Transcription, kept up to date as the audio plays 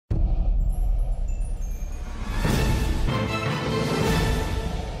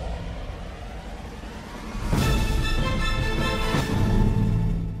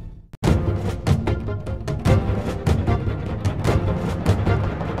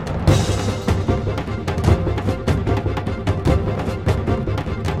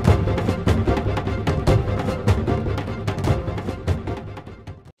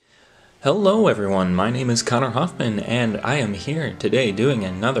Hello everyone, my name is Connor Hoffman and I am here today doing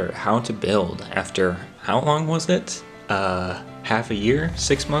another how to build after, how long was it? Half a year?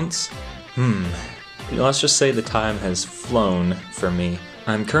 6 months? Let's just say the time has flown for me.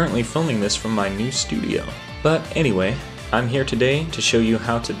 I'm currently filming this from my new studio. But anyway, I'm here today to show you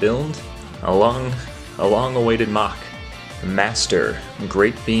how to build a long-awaited mock. Master,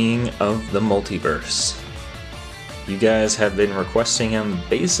 great being of the multiverse. You guys have been requesting him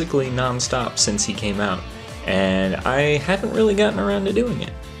basically non-stop since he came out, and I haven't really gotten around to doing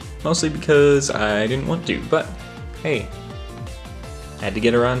it. Mostly because I didn't want to, but hey, had to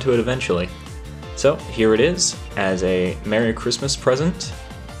get around to it eventually. So here it is, as a Merry Christmas present.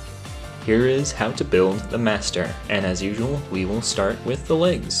 Here is how to build the Master, and as usual, we will start with the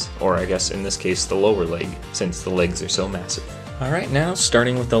legs, or I guess in this case the lower leg, since the legs are so massive. Alright, now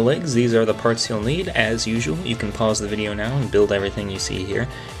starting with the legs, these are the parts you'll need. As usual, you can pause the video now and build everything you see here.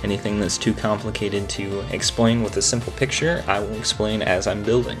 Anything that's too complicated to explain with a simple picture, I will explain as I'm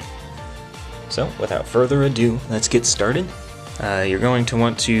building. So, without further ado, let's get started. You're going to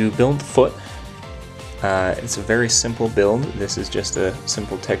want to build the foot. It's a very simple build. This is just a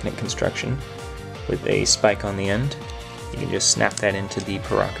simple Technic construction with a spike on the end. You can just snap that into the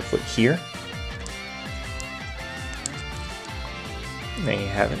Paraka foot here. There you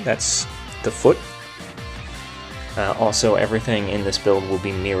have it, that's the foot. Also, everything in this build will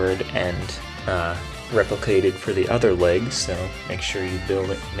be mirrored and replicated for the other legs, so make sure you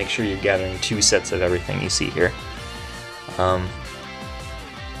build it. Make sure you're gathering 2 sets of everything you see here.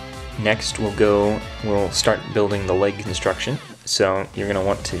 Next, we'll start building the leg construction. So you're going to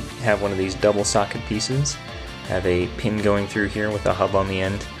want to have one of these double socket pieces, have a pin going through here with a hub on the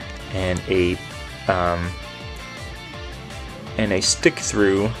end, and a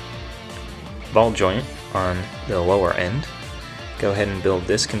stick-through ball joint on the lower end. Go ahead and build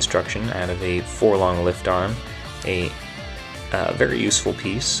this construction out of a 4-long lift arm, a very useful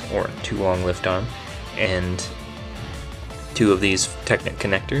piece, or 2-long lift arm, and 2 of these Technic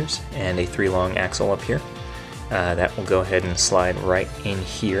connectors, and a 3-long axle up here. That will go ahead and slide right in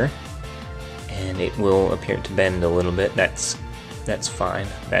here, and it will appear to bend a little bit. That's fine.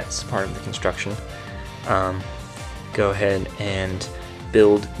 That's part of the construction. Go ahead and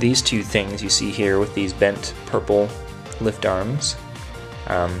build these 2 things you see here with these bent purple lift arms.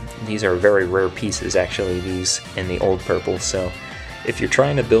 These are very rare pieces, actually, these in the old purple, so if you're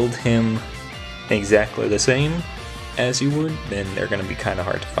trying to build him exactly the same as you would, then they're going to be kind of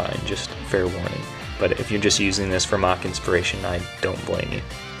hard to find, just fair warning. But if you're just using this for mock inspiration, I don't blame you.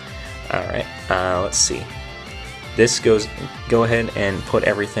 Alright, let's see. Go ahead and put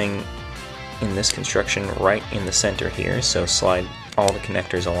everything in this construction right in the center here, so slide all the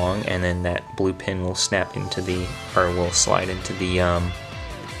connectors along, and then that blue pin will snap into the, or will slide into the,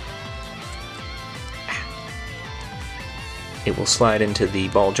 it will slide into the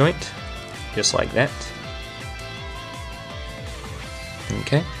ball joint, just like that.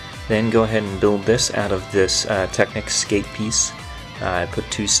 Okay, then go ahead and build this out of this Technic skate piece. I put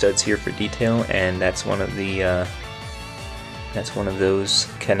 2 studs here for detail, and that's one of the those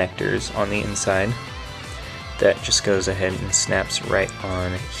connectors on the inside. That just goes ahead and snaps right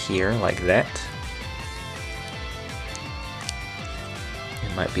on here like that.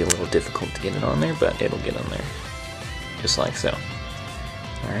 It might be a little difficult to get it on there, but it'll get on there, just like so.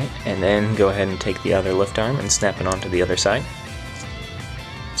 Alright, and then go ahead and take the other lift arm and snap it onto the other side.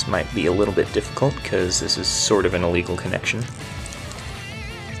 This might be a little bit difficult because this is sort of an illegal connection.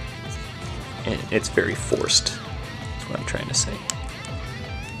 And it's very forced. That's what I'm trying to say.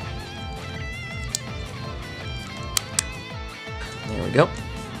 There we go.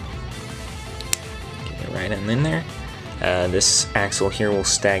 Get it right in there. This axle here will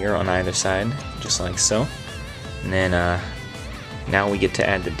stagger on either side, just like so. And then now we get to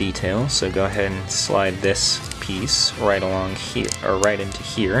add the detail. So go ahead and slide this piece right along here, or right into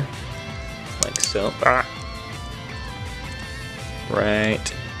here, like so.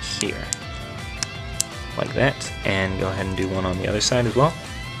 Right here. Like that, and go ahead and do one on the other side as well.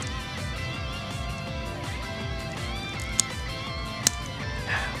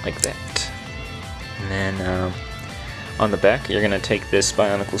 Like that. And then on the back, you're going to take this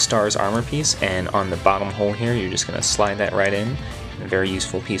Bionicle Stars armor piece, and on the bottom hole here, you're just going to slide that right in. A very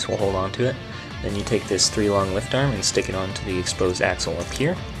useful piece will hold on to it. Then you take this 3-long lift arm and stick it onto the exposed axle up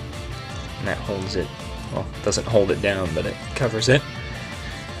here. And that holds it, well, doesn't hold it down, but it covers it.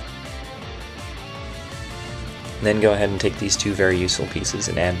 Then go ahead and take these 2 very useful pieces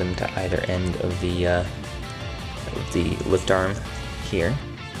and add them to either end of the lift arm here,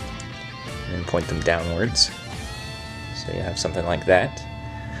 and then point them downwards. So you have something like that.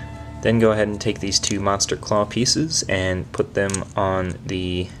 Then go ahead and take these two monster claw pieces and put them on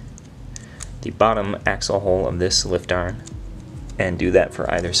the bottom axle hole of this lift arm, and do that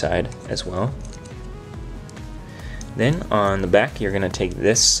for either side as well. Then on the back you're going to take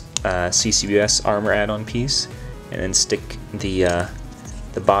this CCBS armor add-on piece and then stick the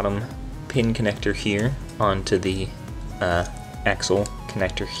bottom pin connector here onto the axle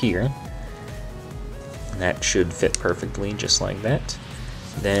connector here. And that should fit perfectly just like that.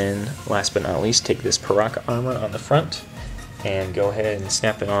 Then last but not least, take this Paraka armor on the front and go ahead and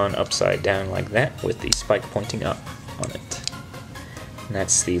snap it on upside down like that with the spike pointing up on it. And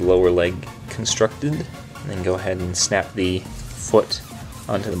that's the lower leg constructed. And then go ahead and snap the foot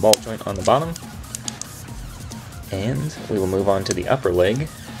onto the ball joint on the bottom. And we will move on to the upper leg.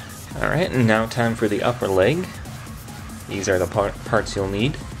 Alright, and now time for the upper leg. These are the parts you'll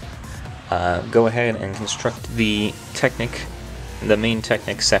need. Go ahead and construct the main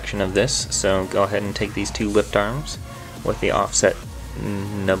Technic section of this. So go ahead and take these two lift arms with the offset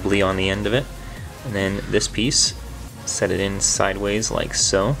nubbly on the end of it. And then this piece, set it in sideways like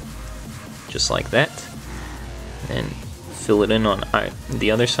so. Just like that. And fill it in on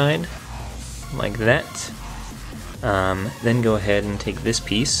the other side like that. Then go ahead and take this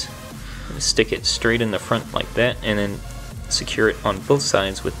piece and stick it straight in the front like that, and then secure it on both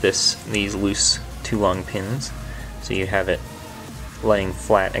sides with these loose 2 long pins, so you have it laying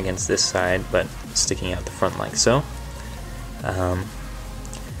flat against this side but sticking out the front like so.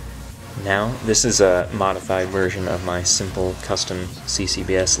 Now this is a modified version of my simple custom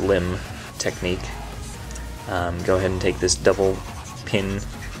CCBS limb technique. Go ahead and take this double pin,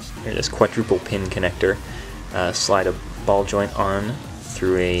 or this quadruple pin connector, slide a ball joint on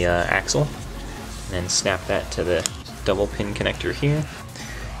through a axle, and then snap that to the double pin connector here.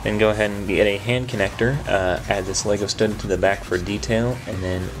 Then go ahead and get a hand connector, add this Lego stud to the back for detail, and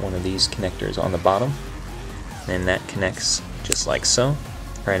then one of these connectors on the bottom. And that connects just like so,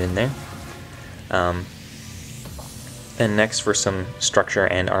 right in there. Then next, for some structure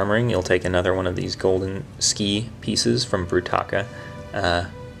and armoring, you'll take another one of these golden ski pieces from Brutaka,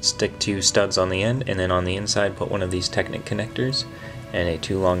 stick 2 studs on the end, and then on the inside put one of these Technic connectors and a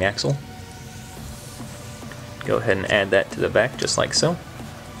 2 long axle. Go ahead and add that to the back just like so.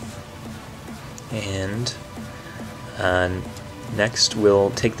 And next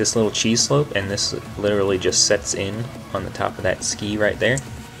we'll take this little cheese slope, and this literally just sets in on the top of that ski right there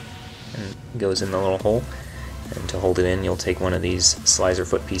and goes in the little hole. And to hold it in, you'll take one of these slicer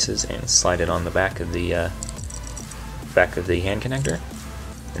foot pieces and slide it on the back of the hand connector,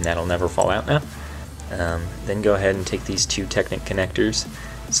 and that'll never fall out now. Then go ahead and take these 2 Technic connectors,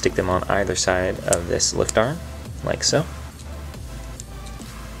 stick them on either side of this lift arm, like so.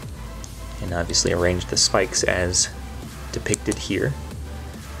 And obviously arrange the spikes as depicted here.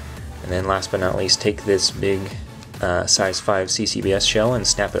 And then last but not least, take this big size 5 CCBS shell and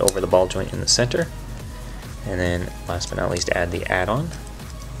snap it over the ball joint in the center. And then last but not least, add the add-on,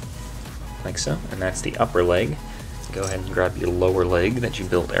 like so. And that's the upper leg. Go ahead and grab your lower leg that you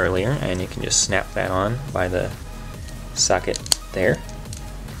built earlier, and you can just snap that on by the socket there.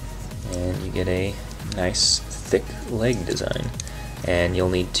 And you get a nice thick leg design. And you'll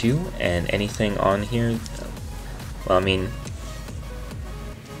need 2, and anything on here, well, I mean,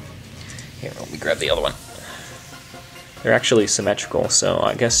 here, let me grab the other one. They're actually symmetrical, so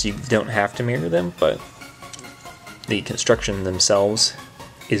I guess you don't have to mirror them, but the construction themselves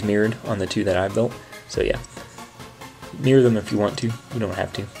is mirrored on the 2 that I built. So yeah, mirror them if you want to, you don't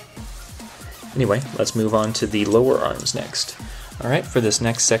have to. Anyway, let's move on to the lower arms next. Alright, for this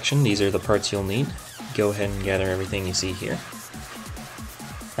next section, these are the parts you'll need. Go ahead and gather everything you see here.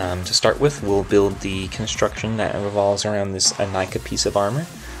 To start with, we'll build the construction that revolves around this Anika piece of armor.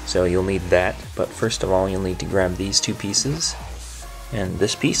 So you'll need that, but first of all you'll need to grab these 2 pieces and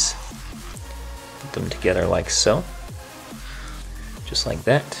this piece. Put them together like so. Just like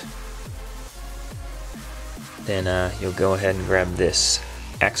that. Then you'll go ahead and grab this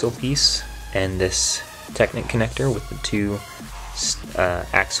axle piece and this Technic connector with the 2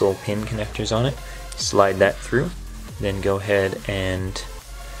 axle pin connectors on it. Slide that through. Then go ahead and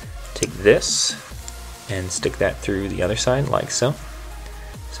take this and stick that through the other side like so,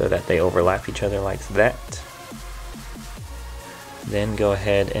 so that they overlap each other like that. Then go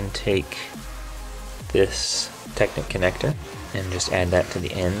ahead and take this Technic connector and just add that to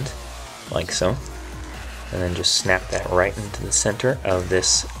the end like so, and then just snap that right into the center of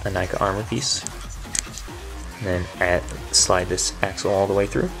this Anika armor piece, and then slide this axle all the way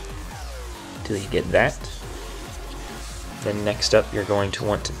through until you get that. Then next up, you're going to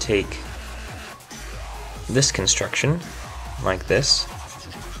want to take this construction like this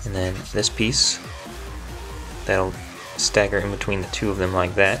And then this piece, that'll stagger in between the two of them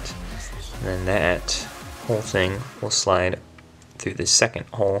like that. And then that whole thing will slide through the second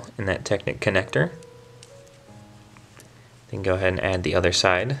hole in that Technic connector. Then go ahead and add the other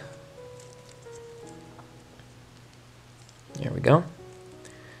side. There we go.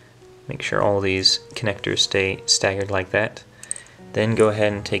 Make sure all these connectors stay staggered like that. Then go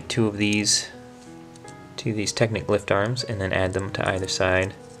ahead and take two of these Technic lift arms and then add them to either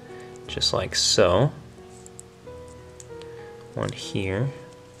side, just like so. One here,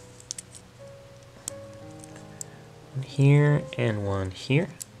 and one here.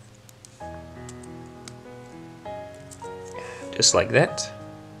 Just like that.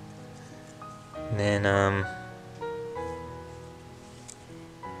 And then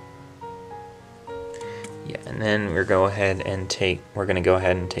yeah, and then we're gonna go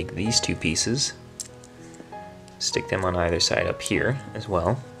ahead and take these two pieces, stick them on either side up here as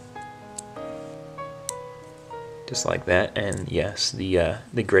well. Just like that, and yes,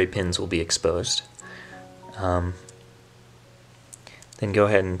 the gray pins will be exposed. Then go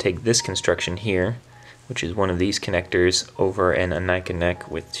ahead and take this construction here, which is one of these connectors, over an Anika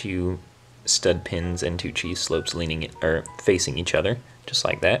neck with two stud pins and two cheese slopes facing each other, just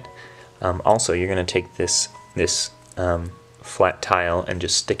like that. Also, you're going to take this flat tile and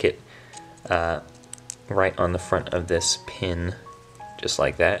just stick it right on the front of this pin, just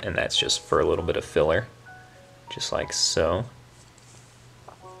like that, and that's just for a little bit of filler, just like so.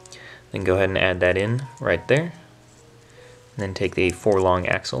 Then go ahead and add that in right there. And then take the 4-long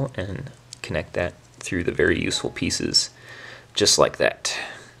axle and connect that through the very useful pieces, just like that,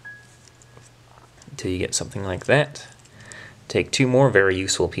 until you get something like that. Take two more very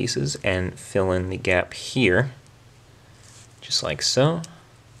useful pieces and fill in the gap here, just like so,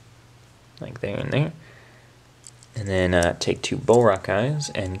 like there and there. And then take two bullrock eyes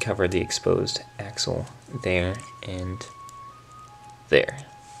and cover the exposed axle there and there.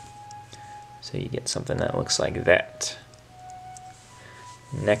 So you get something that looks like that.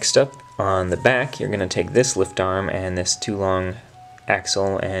 Next up, on the back, you're going to take this lift arm and this 2-long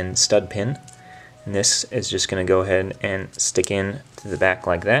axle and stud pin. And this is just going to go ahead and stick in to the back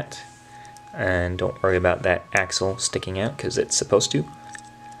like that. And don't worry about that axle sticking out because it's supposed to.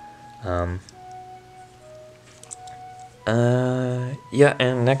 Yeah,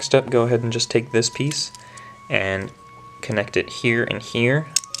 and next up, go ahead and just take this piece and connect it here and here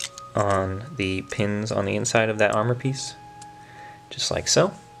on the pins on the inside of that armor piece, just like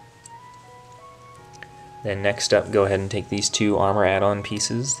so. Then next up, go ahead and take these two armor add-on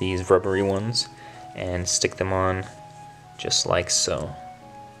pieces, these rubbery ones, and stick them on just like so.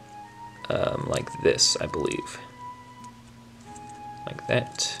 Like this, I believe. Like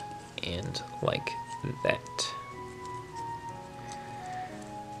that, and like that.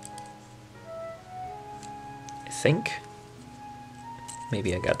 I think.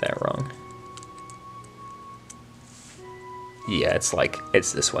 Maybe I got that wrong. Yeah,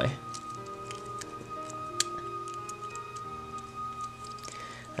 it's this way.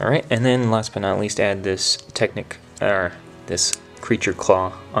 Alright, and then last but not least, add this this creature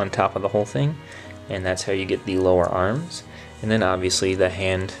claw on top of the whole thing, and that's how you get the lower arms. And then obviously the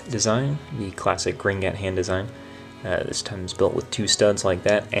hand design, the classic Gringat hand design. This time it's built with two studs like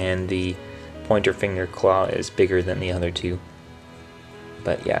that, and the pointer finger claw is bigger than the other two.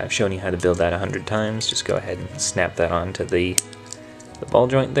 But yeah, I've shown you how to build that 100 times. Just go ahead and snap that onto the ball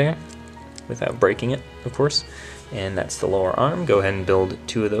joint there without breaking it, of course. And that's the lower arm. Go ahead and build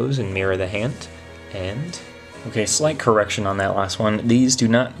two of those and mirror the hand. And okay, slight correction on that last one. These do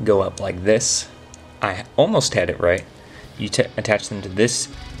not go up like this. I almost had it right. You attach them to this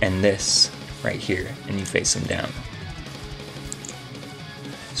and this right here, and you face them down.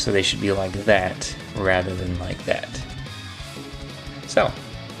 So they should be like that rather than like that. So,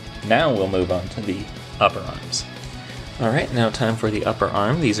 now we'll move on to the upper arms. Alright, now time for the upper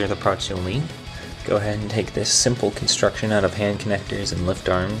arm. These are the parts you'll need. Go ahead and take this simple construction out of hand connectors and lift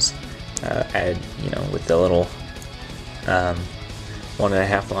arms. Add, with the little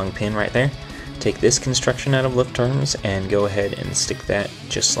 1.5 long pin right there. Take this construction out of lift arms and go ahead and stick that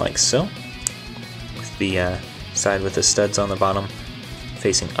just like so. With the side with the studs on the bottom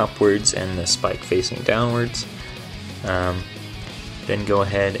facing upwards and the spike facing downwards. Then go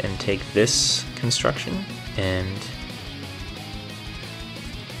ahead and take this construction and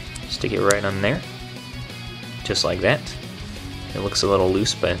stick it right on there, just like that. It looks a little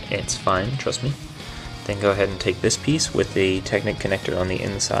loose, but it's fine, trust me. Then go ahead and take this piece with the Technic connector on the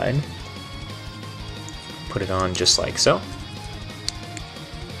inside, put it on just like so.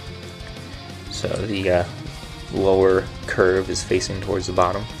 So the lower curve is facing towards the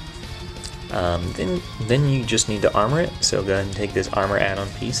bottom. Then you just need to armor it, so go ahead and take this armor add-on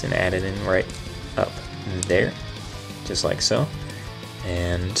piece and add it in right up there, just like so.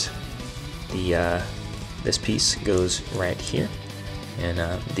 And the this piece goes right here, and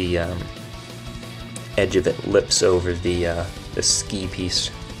the edge of it lips over the ski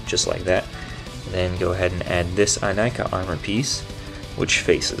piece, just like that. Then go ahead and add this Inika armor piece, which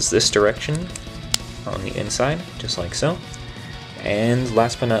faces this direction on the inside, just like so. And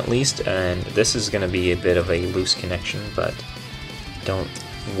last but not least, and this is going to be a bit of a loose connection, but don't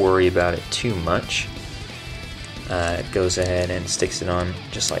worry about it too much. It goes ahead and sticks it on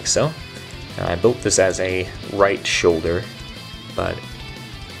just like so. Now, I built this as a right shoulder, but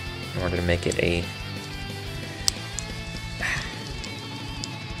in order to make it a...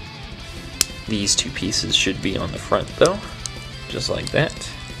 These two pieces should be on the front though, just like that.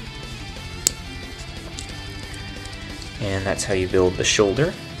 And that's how you build the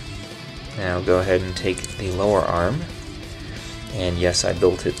shoulder. Now go ahead and take the lower arm, and yes, I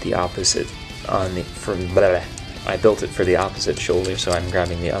built it the opposite on the I built it for the opposite shoulder, so I'm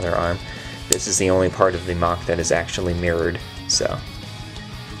grabbing the other arm. This is the only part of the mock that is actually mirrored, so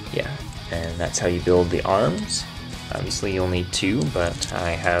yeah. And that's how you build the arms. Obviously you'll need two, but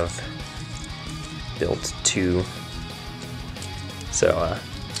I have built two, so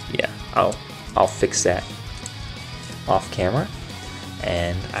yeah, I'll fix that off camera,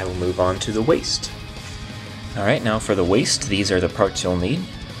 and I will move on to the waist. Alright, now for the waist, these are the parts you'll need.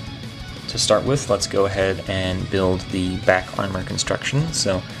 To start with, let's go ahead and build the back armor construction.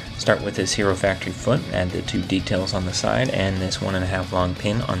 So start with this Hero Factory foot, add the two details on the side and this 1.5 long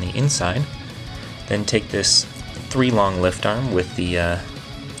pin on the inside. Then take this 3 long lift arm with the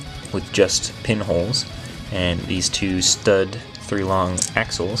with just pinholes and these 2 stud 3 long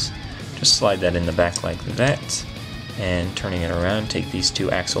axles. Just slide that in the back like that, and turning it around, take these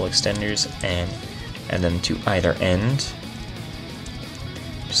 2 axle extenders and add them to either end,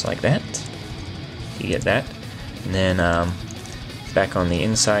 just like that. You get that. And then back on the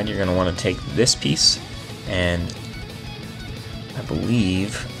inside, you're going to want to take this piece and I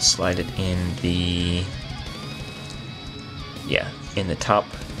believe slide it in the top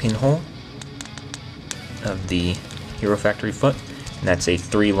pinhole of the Hero Factory foot, and that's a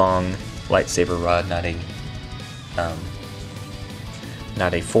 3 long lightsaber rod,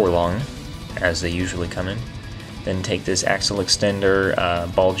 not a 4 long as they usually come in. Then take this axle extender,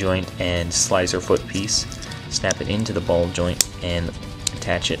 ball joint, and slicer foot piece, snap it into the ball joint, and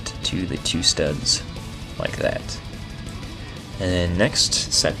attach it to the 2 studs like that. And then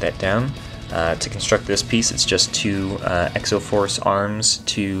next, set that down. To construct this piece, it's just 2 Exoforce arms,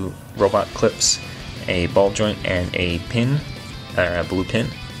 2 robot clips, a ball joint, and a pin, or a blue pin.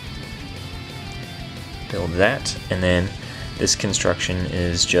 Build that, and then this construction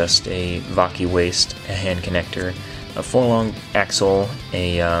is just a Vaki waist, a hand connector, a 4 long axle,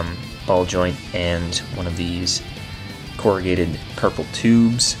 a ball joint, and one of these corrugated purple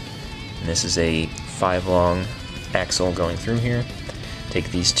tubes. And this is a 5 long axle going through here.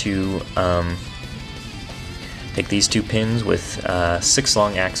 Take these two pins with 6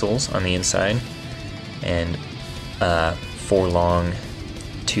 long axles on the inside and 4 long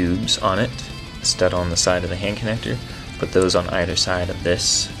tubes on it, stud on the side of the hand connector. Put those on either side of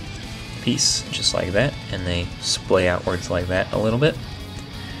this piece, just like that, and they splay outwards like that a little bit.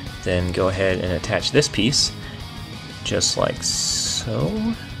 Then go ahead and attach this piece, just like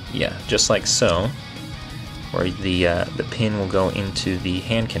so. Yeah, just like so, where the pin will go into the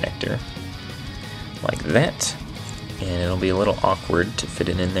hand connector, like that. And it'll be a little awkward to fit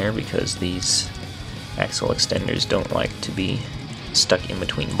it in there because these axle extenders don't like to be stuck in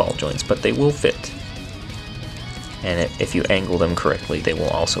between ball joints, but they will fit. And if you angle them correctly, they will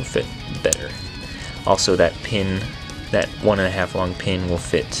also fit better. Also, that pin, that 1.5 long pin, will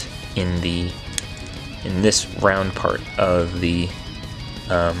fit in this round part of the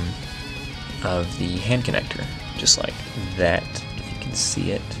hand connector, just like that. If you can see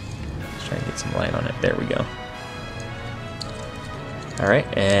it, let's try and get some light on it. There we go. All right,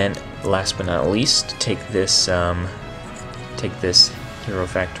 and last but not least, take this Hero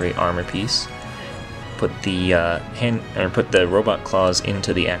Factory armor piece. Put the robot claws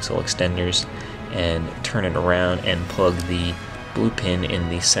into the axle extenders and turn it around and plug the blue pin in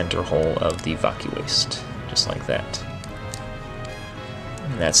the center hole of the Vaki waist, just like that.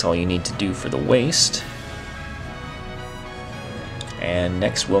 And that's all you need to do for the waist. And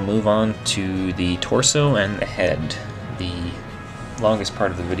next we'll move on to the torso and the head, the longest part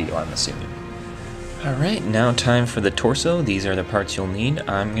of the video, I'm assuming. Alright, now time for the torso. These are the parts you'll need.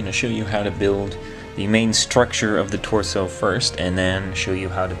 I'm going to show you how to build the main structure of the torso first, and then show you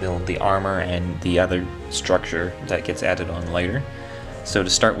how to build the armor and the other structure that gets added on later. So to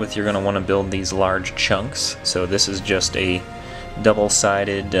start with, you're going to want to build these large chunks. So this is just a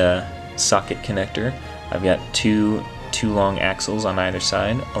double-sided socket connector. I've got two long axles on either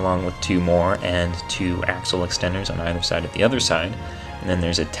side, along with 2 more, and 2 axle extenders on either side of the other side. And then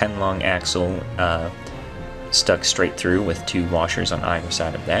there's a 10 long axle stuck straight through with 2 washers on either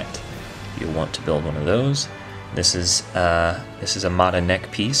side of that. You'll want to build one of those. This is a Mata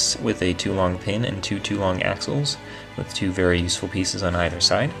neck piece with a 2 long pin and 2 long axles, with 2 very useful pieces on either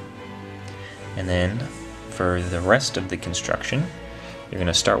side. And then for the rest of the construction, you're going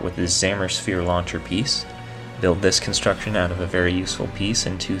to start with this Zammer sphere launcher piece. Build this construction out of a very useful piece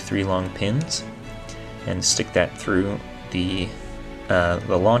and 2 3 long pins, and stick that through the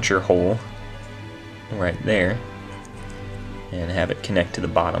launcher hole right there, and have it connect to the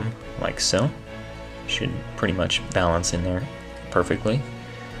bottom like so. Should pretty much balance in there perfectly.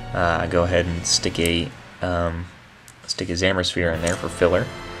 Go ahead and stick a Zammer sphere in there for filler,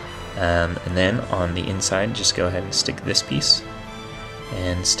 and then on the inside, just go ahead and stick this piece,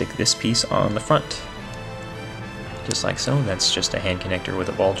 and stick this piece on the front. Just like so. That's just a hand connector with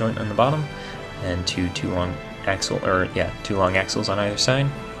a ball joint on the bottom, and two long axles on either side.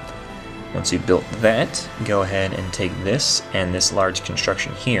 Once you've built that, go ahead and take this and this large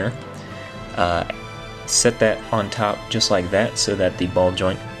construction here, set that on top just like that, so that the ball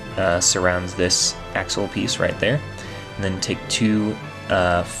joint surrounds this axle piece right there. And then take 2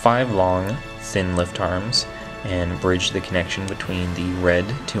 5 long thin lift arms and bridge the connection between the red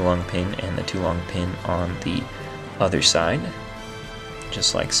 2 long pin and the 2 long pin on the other side,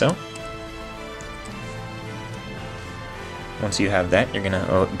 just like so. Once you have that, you're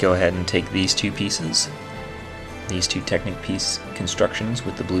gonna go ahead and take these 2 pieces, these 2 Technic piece constructions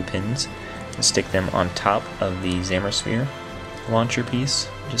with the blue pins, and stick them on top of the Zammer sphere launcher piece,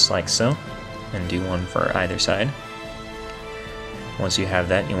 just like so, and do one for either side. Once you have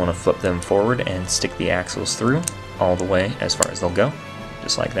that, you want to flip them forward and stick the axles through all the way as far as they'll go,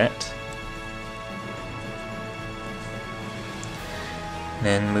 just like that.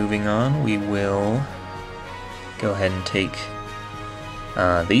 Then moving on, we will go ahead and take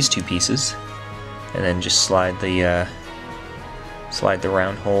these 2 pieces, and then just slide the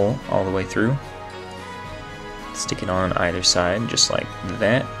round hole all the way through. Stick it on either side, just like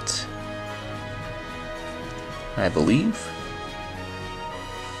that, I believe.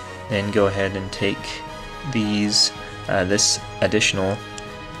 Then go ahead and take these, this additional,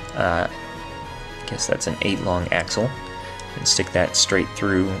 I guess that's an 8 long axle, and stick that straight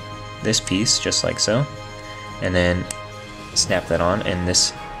through this piece, just like so, and then snap that on. And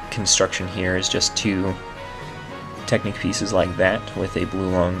this construction here is just 2 Technic pieces like that with a blue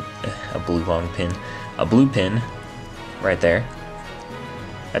pin right there,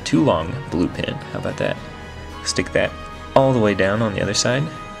 a 2 long blue pin. How about that? Stick that all the way down on the other side.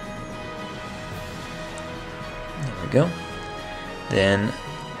 There we go. Then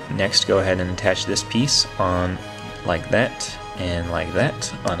next, go ahead and attach this piece on like that and like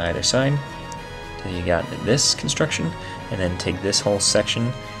that on either side. So you got this construction, and then take this whole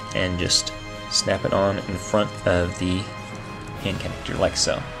section and just snap it on in front of the hand connector like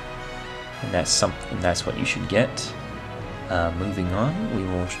so. And that's what you should get. Moving on,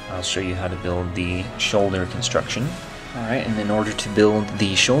 I'll show you how to build the shoulder construction. Alright, and in order to build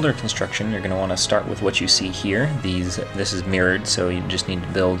the shoulder construction, you're going to want to start with what you see here. This is mirrored, so you just need to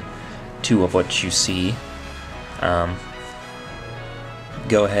build 2 of what you see.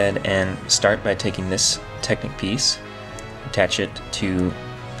 Go ahead and start by taking this Technic piece, attach it to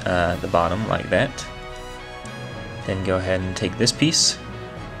the bottom like that. Then go ahead and take this piece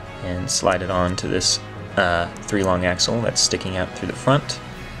and slide it on to this 3 long axle that's sticking out through the front.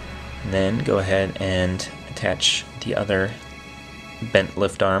 And then go ahead and attach the other bent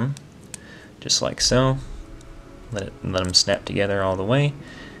lift arm, just like so. Let them snap together all the way.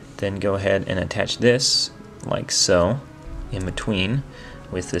 Then go ahead and attach this like so in between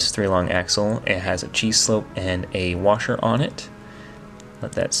with this 3 long axle. It has a cheese slope and a washer on it.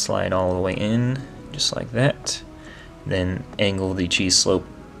 Let that slide all the way in, just like that. Then angle the cheese slope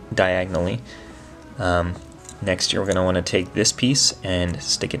diagonally. Next, you're going to want to take this piece and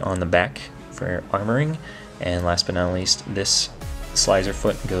stick it on the back for armoring. And last but not least, this slicer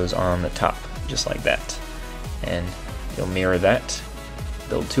foot goes on the top, just like that. And you'll mirror that,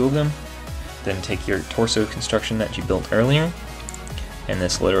 build 2 of them. Then take your torso construction that you built earlier, and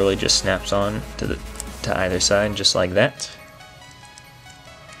this literally just snaps on to either side, just like that.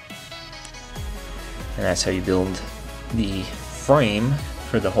 And that's how you build the frame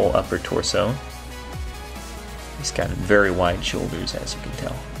for the whole upper torso. He's got very wide shoulders, as you can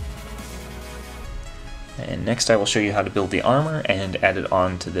tell. And next I will show you how to build the armor and add it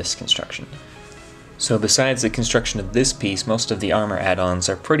on to this construction. So besides the construction of this piece, most of the armor add-ons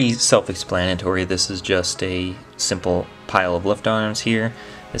are pretty self-explanatory. This is just a simple pile of lift arms here.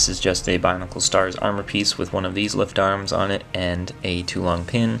 This is just a Bionicle Stars armor piece with one of these lift arms on it and a 2-long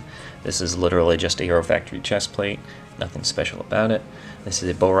pin. This is literally just a Hero Factory chest plate, nothing special about it. This is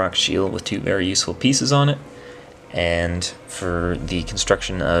a Borak shield with 2 very useful pieces on it. And for the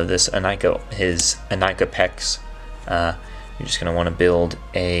construction of this Anika, his Anika pecs, you're just going to want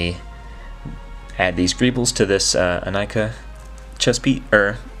to add these greebles to this Anika chest piece,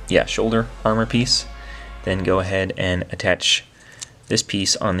 shoulder armor piece. Then go ahead and attach this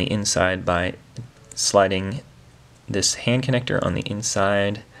piece on the inside by sliding this hand connector on the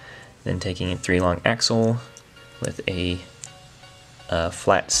inside, then taking a 3-long axle with a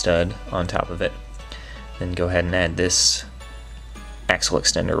flat stud on top of it. Then go ahead and add this axle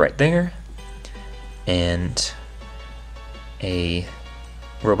extender right there, and a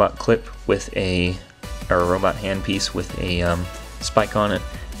robot clip with or a robot handpiece with a spike on it,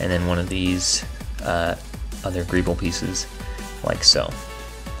 and then one of these other greeble pieces like so.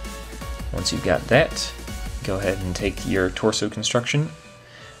 Once you've got that, go ahead and take your torso construction,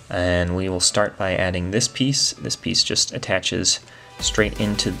 and we will start by adding this piece. This piece just attaches straight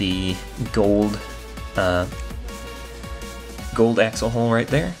into the gold axle hole right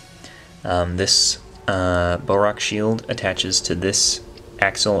there. This Borak shield attaches to this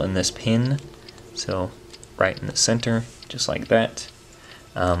axle and this pin, so right in the center, just like that.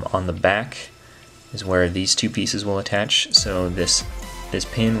 On the back is where these 2 pieces will attach, so this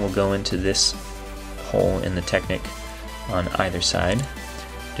pin will go into this hole in the Technic on either side,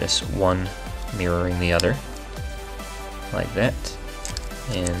 just one mirroring the other, like that,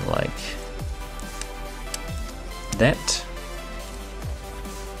 and like that.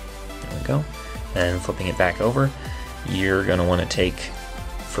 There we go. And flipping it back over, you're going to want to take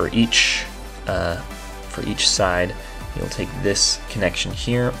for each side, you'll take this connection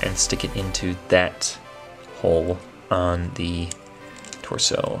here and stick it into that hole on the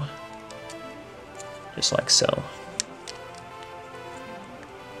torso, just like so.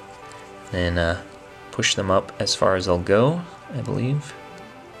 Then push them up as far as they'll go, I believe,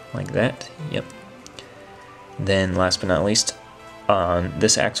 like that. Yep. Then last but not least, on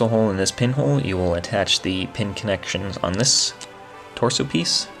this axle hole and this pin hole, you will attach the pin connections on this torso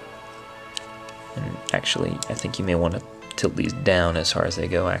piece. And actually, I think you may want to tilt these down as far as they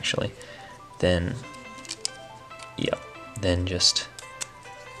go, actually. Then, yep, then just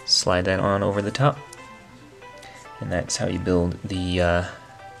slide that on over the top. And that's how you build the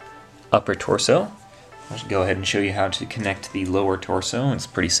upper torso. I'll just go ahead and show you how to connect the lower torso. It's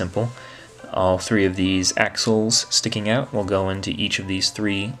pretty simple. All 3 of these axles sticking out will go into each of these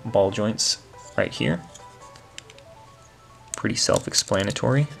 3 ball joints right here. Pretty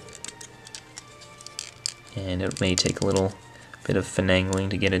self-explanatory. And it may take a little bit of finagling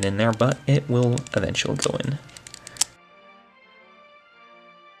to get it in there, but it will eventually go in.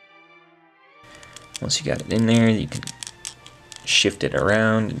 Once you got it in there, you can shift it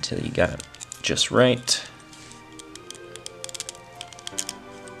around until you got it just right.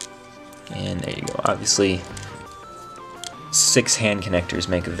 And there you go. Obviously, 6 hand connectors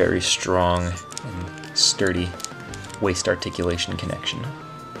make a very strong and sturdy waist articulation connection.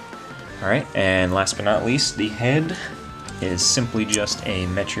 Alright, and last but not least, the head is simply just a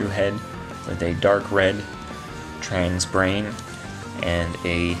Metru head with a dark red trans brain and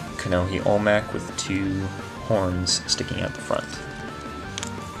a Konohi Olmec with 2 horns sticking out the front.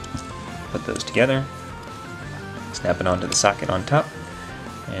 Put those together, snap it onto the socket on top,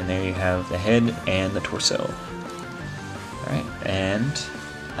 and there you have the head and the torso. Alright, and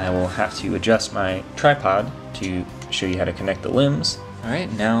I will have to adjust my tripod to show you how to connect the limbs.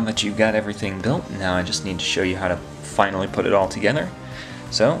 Alright, now that you've got everything built, now I just need to show you how to finally put it all together.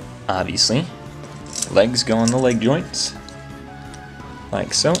 So, obviously, legs go on the leg joints,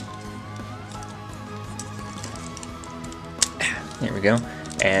 like so. There we go.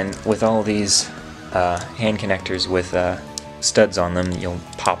 And with all these hand connectors with studs on them, you'll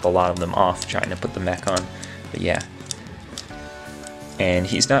pop a lot of them off trying to put them back on. But yeah. And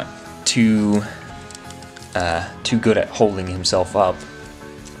he's not too good at holding himself up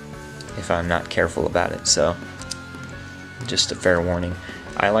if I'm not careful about it, so just a fair warning.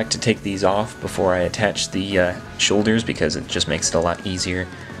 I like to take these off before I attach the shoulders because it just makes it a lot easier,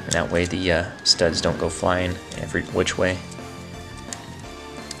 and that way the studs don't go flying every which way.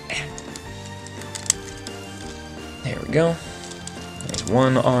 There we go. There's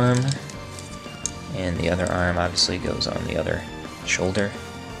one arm. And the other arm obviously goes on the other shoulder.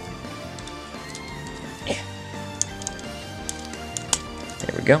 Yeah.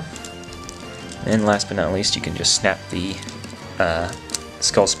 There we go. And last but not least, you can just snap the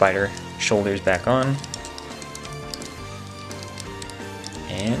skull spider shoulders back on.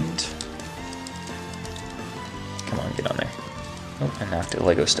 And come on, get on there. Oh, I knocked the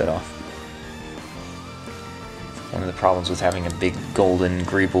Lego stud off. One of the problems with having a big golden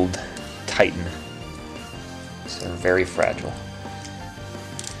greebled titan. So they're very fragile.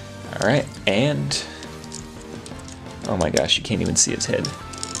 Alright, and oh my gosh, you can't even see its head.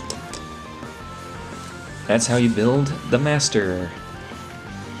 That's how you build the master.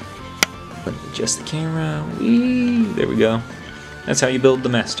 Let me adjust the camera. Whee! There we go. That's how you build the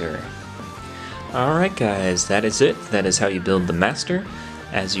master. Alright guys, that is it. That is how you build the master.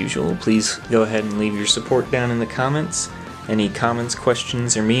 As usual, please go ahead and leave your support down in the comments. Any comments,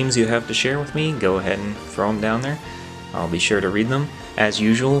 questions, or memes you have to share with me, go ahead and throw them down there. I'll be sure to read them. As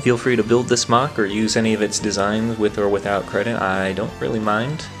usual, feel free to build this MOC or use any of its designs with or without credit. I don't really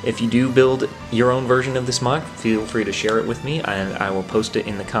mind. If you do build your own version of this MOC, feel free to share it with me, and I will post it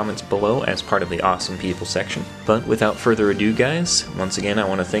in the comments below as part of the Awesome People section. But without further ado, guys, once again, I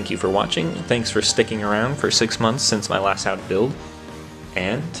want to thank you for watching. Thanks for sticking around for 6 months since my last How to Build,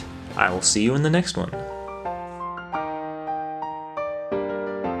 and I will see you in the next one.